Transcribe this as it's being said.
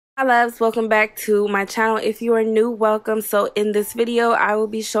Hi loves, welcome back to my channel. If you are new, welcome. So in this video I will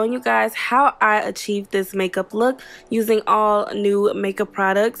be showing you guys how I achieved this makeup look using all new makeup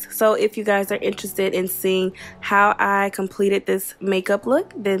products. So if you guys are interested in seeing how I completed this makeup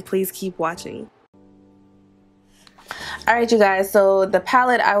look, then please keep watching. Alright you guys, so the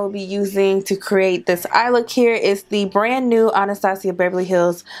palette I will be using to create this eye look here is the brand new Anastasia Beverly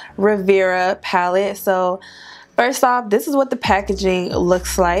Hills Rivera palette. So first off, this is what the packaging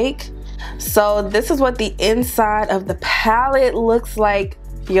looks like. So this is what the inside of the palette looks like,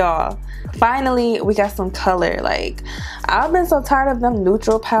 y'all. Finally, we got some color. Like, I've been so tired of them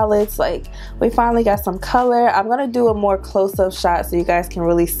neutral palettes. Like, we finally got some color. I'm gonna do a more close-up shot so you guys can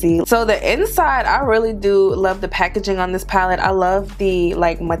really see. So the inside, I really do love the packaging on this palette. I love the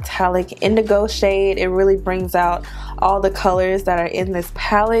like metallic indigo shade. It really brings out all the colors that are in this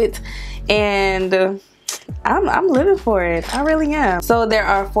palette, and I'm living for it. I really am. So there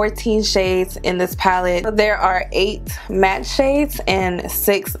are 14 shades in this palette. There are 8 matte shades and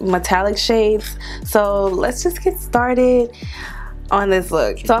 6 metallic shades. So let's just get started on this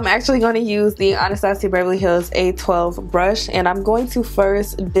look. So I'm actually going to use the Anastasia Beverly Hills A12 brush, and I'm going to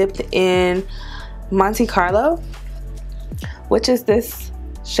first dip in Monte Carlo, which is this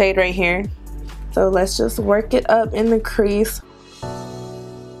shade right here. So let's just work it up in the crease.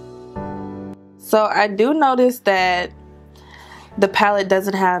 So I do notice that the palette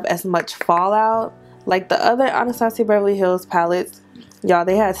doesn't have as much fallout. Like the other Anastasia Beverly Hills palettes, y'all,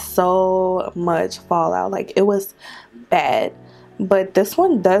 they had so much fallout. Like, it was bad. But this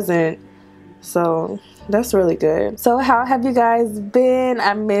one doesn't. So that's really good. So how have you guys been?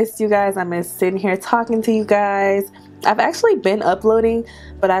 I missed you guys. I missed sitting here talking to you guys. I've actually been uploading,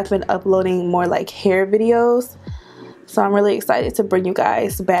 but I've been uploading more like hair videos. So I'm really excited to bring you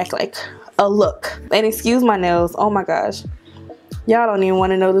guys back like a look. And excuse my nails. Oh my gosh, y'all don't even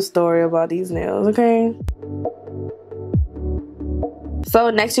want to know the story about these nails, okay? So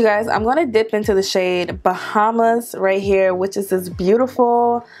next you guys, I'm gonna dip into the shade Bahamas right here, which is this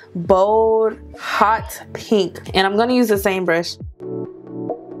beautiful bold hot pink, and I'm gonna use the same brush.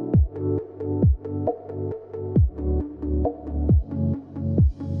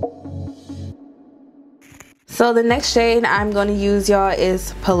 So the next shade I'm going to use, y'all,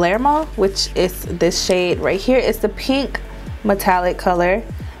 is Palermo, which is this shade right here. It's the pink metallic color,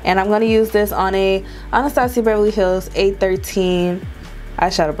 and I'm going to use this on a Anastasia Beverly Hills A13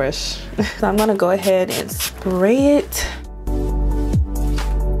 eyeshadow brush. So I'm going to go ahead and spray it.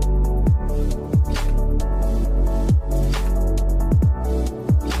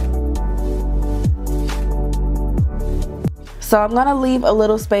 So I'm going to leave a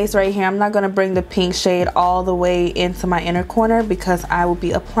little space right here. I'm not going to bring the pink shade all the way into my inner corner because I will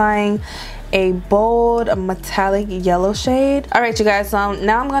be applying a bold metallic yellow shade. Alright you guys, so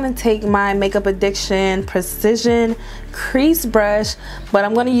now I'm going to take my Makeup Addiction Precision Crease Brush, but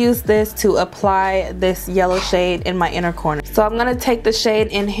I'm going to use this to apply this yellow shade in my inner corner. So I'm going to take the shade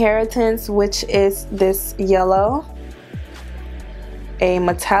Inheritance, which is this yellow, a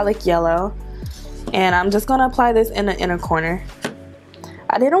metallic yellow. And I'm just going to apply this in the inner corner.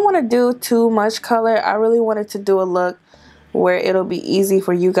 I didn't want to do too much color. I really wanted to do a look where it'll be easy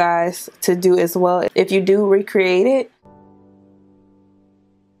for you guys to do as well if you do recreate it.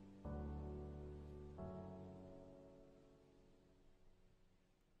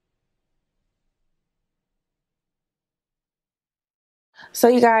 So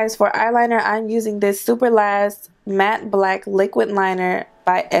you guys, for eyeliner, I'm using this Super Last Matte Black Liquid Liner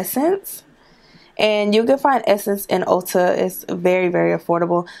by Essence. And you can find Essence in Ulta. It's very, very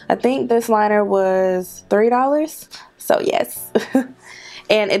affordable. I think this liner was $3. So yes.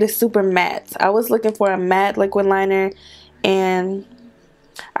 And it is super matte. I was looking for a matte liquid liner, and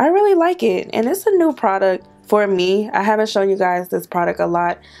I really like it. And it's a new product for me. I haven't shown you guys this product a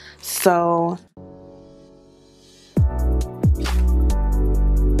lot. So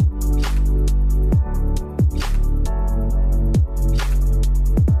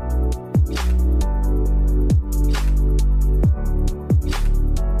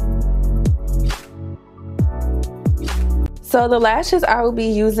So the lashes I will be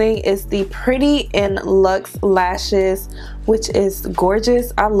using is the PrettyNLuxe lashes, which is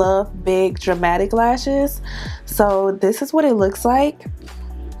gorgeous. I love big dramatic lashes. So this is what it looks like.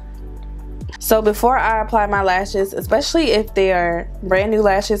 So before I apply my lashes, especially if they are brand new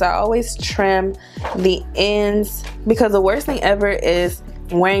lashes, I always trim the ends, because the worst thing ever is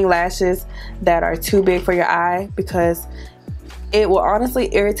wearing lashes that are too big for your eye, because it will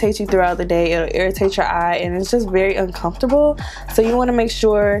honestly irritate you throughout the day. It'll irritate your eye, and it's just very uncomfortable. So you want to make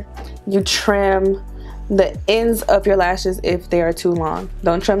sure you trim the ends of your lashes if they are too long.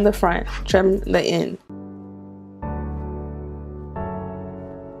 Don't trim the front, trim the end.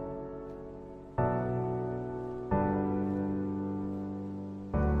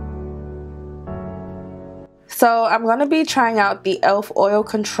 So I'm going to be trying out the e.l.f. Oil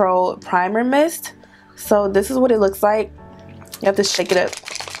Control Primer Mist. So this is what it looks like. You have to shake it up.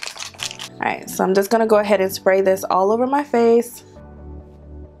 Alright, so I'm just going to go ahead and spray this all over my face.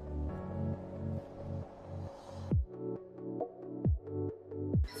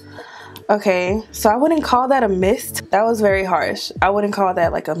 Okay, so I wouldn't call that a mist. That was very harsh. I wouldn't call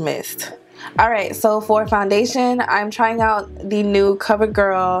that like a mist. Alright, so for foundation, I'm trying out the new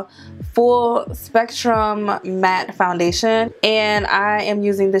Covergirl Full Spectrum Matte Foundation, and I am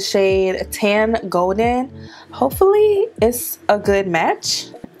using the shade Tan Golden. Hopefully it's a good match.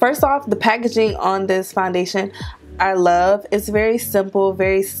 First off, the packaging on this foundation I love. It's very simple,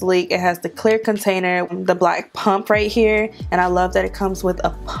 very sleek. It has the clear container, the black pump right here, and I love that it comes with a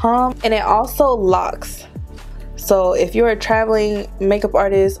pump, and it also locks. So if you're a traveling makeup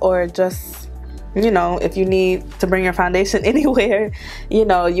artist, or just, you know, if you need to bring your foundation anywhere, you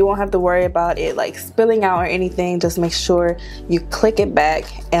know, you won't have to worry about it like spilling out or anything. Just make sure you click it back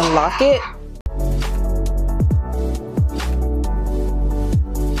and lock it.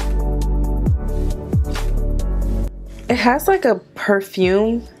 It has like a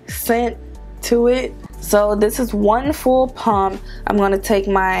perfume scent to it. So this is one full pump. I'm going to take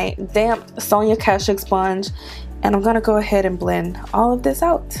my damp Sonia Kashuk sponge and I'm going to go ahead and blend all of this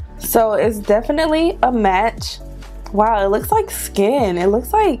out. So it's definitely a match. Wow, it looks like skin. It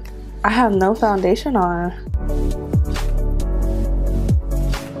looks like I have no foundation on.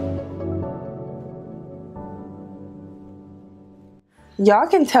 Y'all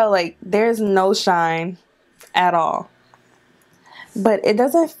can tell like there's no shine at all. But it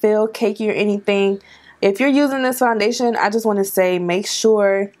doesn't feel cakey or anything. If you're using this foundation, I just want to say make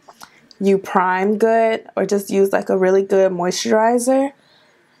sure you prime good, or just use like a really good moisturizer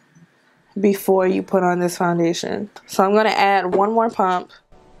before you put on this foundation. So I'm going to add one more pump.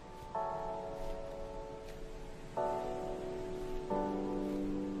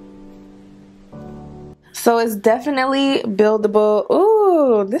 So it's definitely buildable.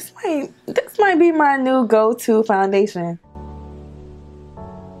 Ooh, this might be my new go-to foundation.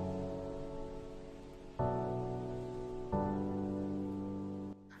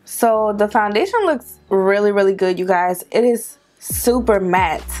 So the foundation looks really, really good, you guys. It is super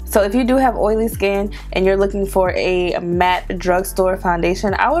matte. So if you do have oily skin and you're looking for a matte drugstore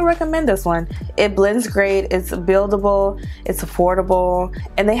foundation, I would recommend this one. It blends great, it's buildable, it's affordable,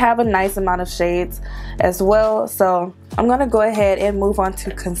 and they have a nice amount of shades as well. So I'm gonna go ahead and move on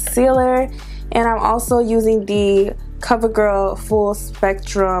to concealer, and I'm also using the CoverGirl Full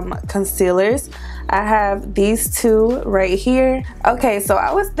Spectrum concealers. I have these two right here. Okay, so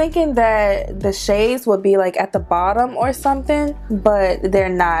I was thinking that the shades would be like at the bottom or something, but they're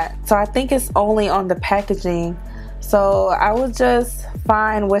not. So I think it's only on the packaging. So I will just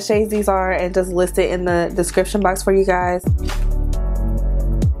find what shades these are and just list it in the description box for you guys.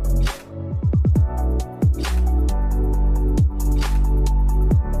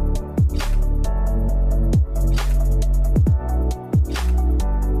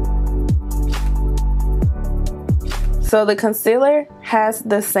 So the concealer has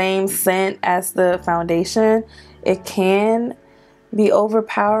the same scent as the foundation. It can be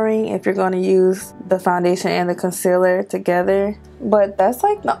overpowering if you're going to use the foundation and the concealer together, but that's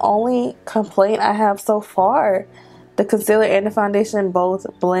like the only complaint I have so far. The concealer and the foundation both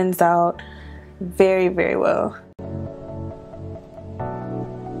blends out very, very well.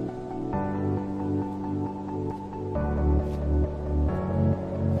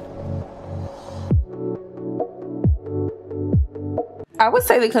 I would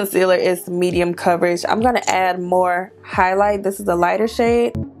say the concealer is medium coverage. I'm going to add more highlight. This is a lighter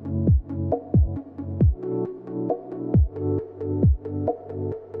shade.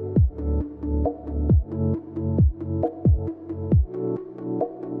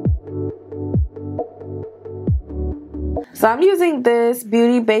 So I'm using this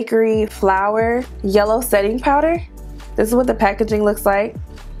Beauty Bakerie Flower Yellow Setting Powder. This is what the packaging looks like.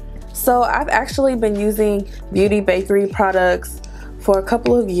 So I've actually been using Beauty Bakerie products for a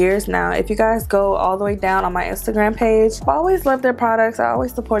couple of years now. If you guys go all the way down on my Instagram page, I always love their products. I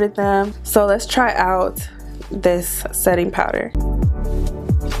always supported them. So let's try out this setting powder.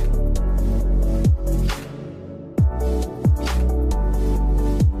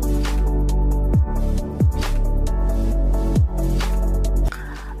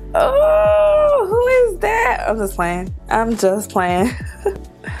 Oh, who is that? I'm just playing. I'm just playing.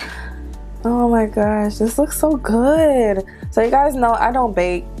 Oh my gosh, this looks so good. So you guys know I don't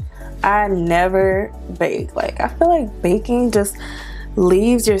bake. I never bake. Like, I feel like baking just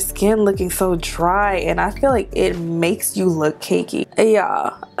leaves your skin looking so dry, and I feel like it makes you look cakey.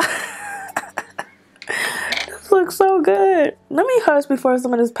 Yeah. This looks so good. Let me hush before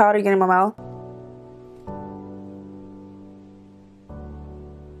some of this powder get in my mouth.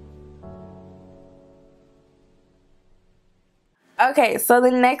 Okay, so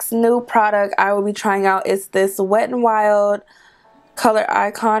the next new product I will be trying out is this Wet n Wild Color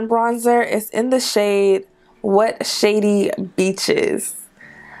Icon bronzer. It's in the shade Wet Shady Beaches.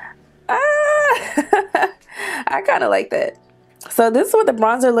 I kind of like that. So this is what the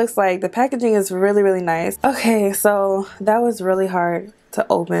bronzer looks like. The packaging is really, really nice. Okay, so that was really hard to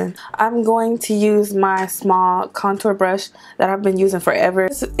open. I'm going to use my small contour brush that I've been using forever.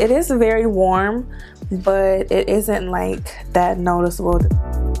 It is very warm, but it isn't like that noticeable.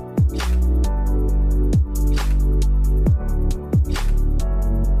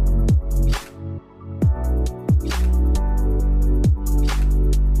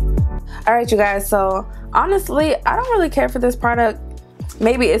 Alright you guys, so honestly I don't really care for this product.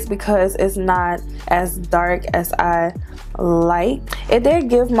 Maybe it's because it's not as dark as I like. It did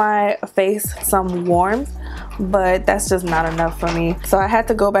give my face some warmth, but that's just not enough for me. So I had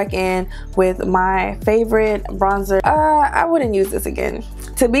to go back in with my favorite bronzer. I wouldn't use this again.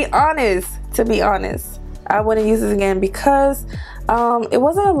 To be honest, I wouldn't use this again because it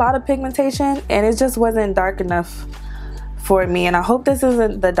wasn't a lot of pigmentation and it just wasn't dark enough for me, and I hope this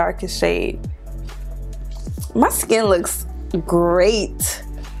isn't the darkest shade. My skin looks great.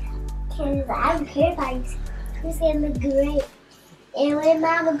 Cause I don't care about your skin look great. And when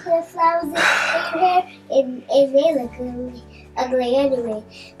Mama put flowers in your hair, it may look ugly anyway.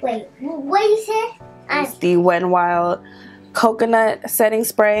 Wait, what you said? It's the Wet n Wild Coconut Setting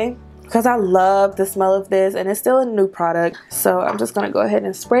Spray because I love the smell of this, and it's still a new product. So I'm just gonna go ahead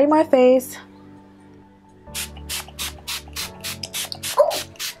and spray my face.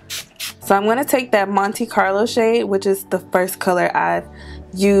 So I'm going to take that Monte Carlo shade, which is the first color I've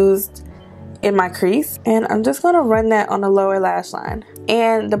used in my crease, and I'm just going to run that on the lower lash line.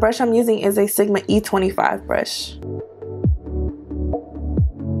 And the brush I'm using is a Sigma E25 brush.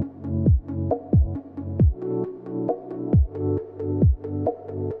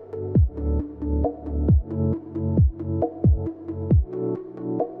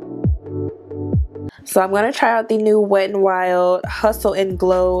 So I'm going to try out the new Wet n Wild Hustle and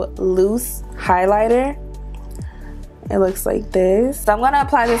Glow Loose Highlighter. It looks like this. So I'm going to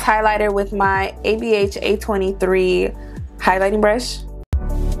apply this highlighter with my ABH A23 highlighting brush.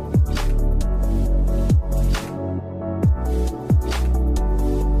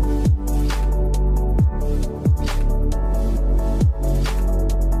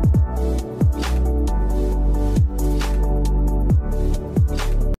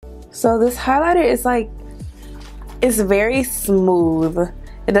 So this highlighter is like, it's very smooth.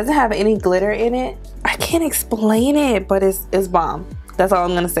 It doesn't have any glitter in it. I can't explain it, but it's bomb. That's all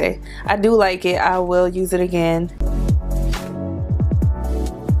I'm gonna say. I do like it. I will use it again.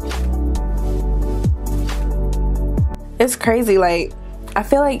 It's crazy, like I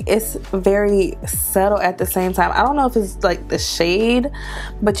feel like it's very subtle at the same time. I don't know if it's like the shade,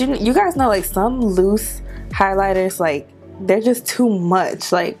 but you guys know, like some loose highlighters, like they're just too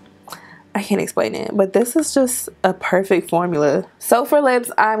much. Like I can't explain it, but this is just a perfect formula. So for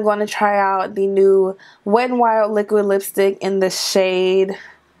lips, I'm going to try out the new Wet n Wild liquid lipstick in the shade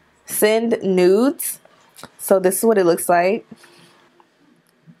Send Nudes. So this is what it looks like.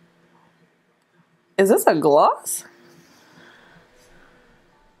 Is this a gloss?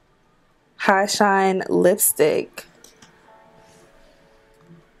 High Shine lipstick.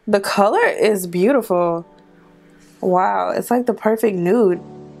 The color is beautiful. Wow, it's like the perfect nude.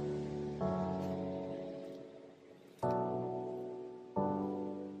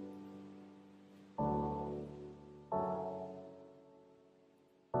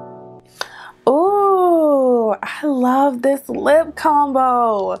 Ooh, I love this lip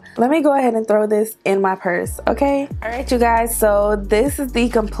combo. Let me go ahead and throw this in my purse, okay? All right, you guys, so this is the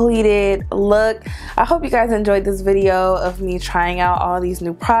completed look. I hope you guys enjoyed this video of me trying out all these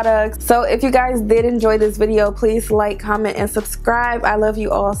new products. So if you guys did enjoy this video, please like, comment, and subscribe. I love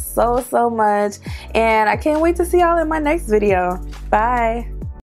you all so much, and I can't wait to see y'all in my next video. Bye.